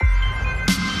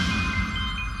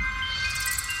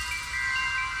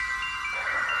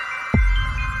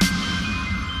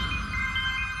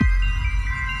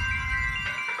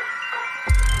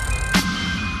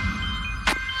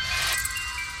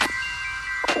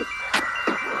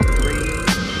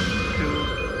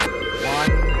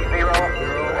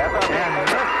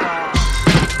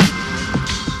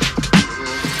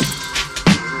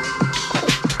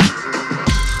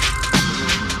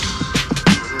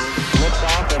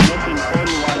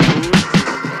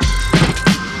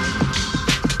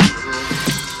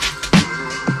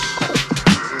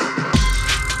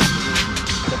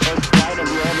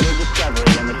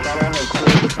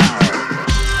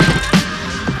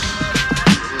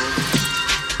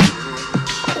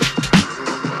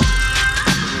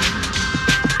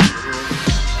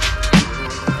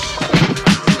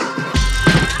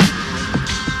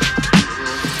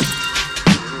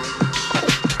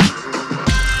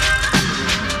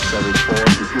Discovery's 4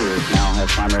 computers now have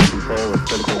primary control of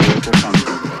critical vehicle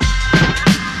functions.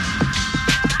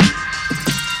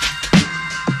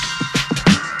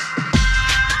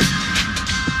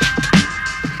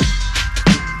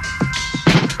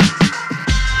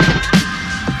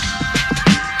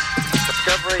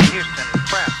 Discovery Houston,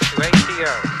 press to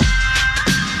ATO.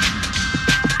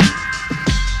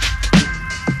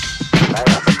 I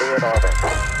have to be in orbit.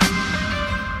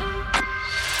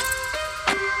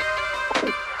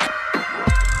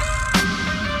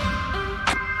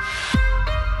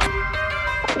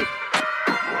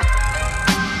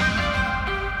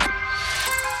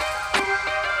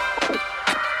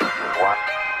 One,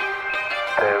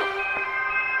 two,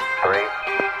 three,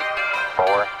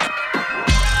 four.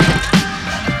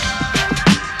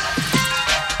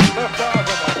 Liftoff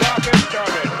and the rocket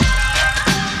started.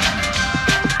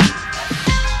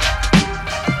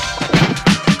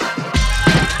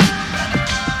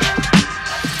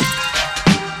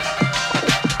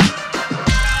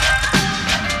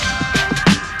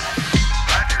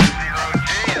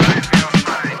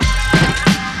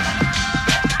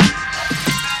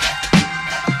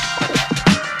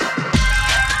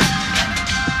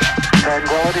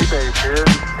 Tranquility Base here.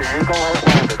 The Eagle has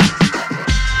landed.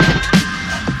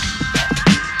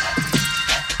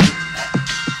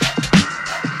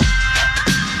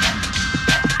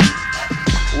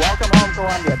 Welcome home,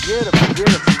 Columbia. Beautiful,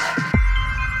 beautiful.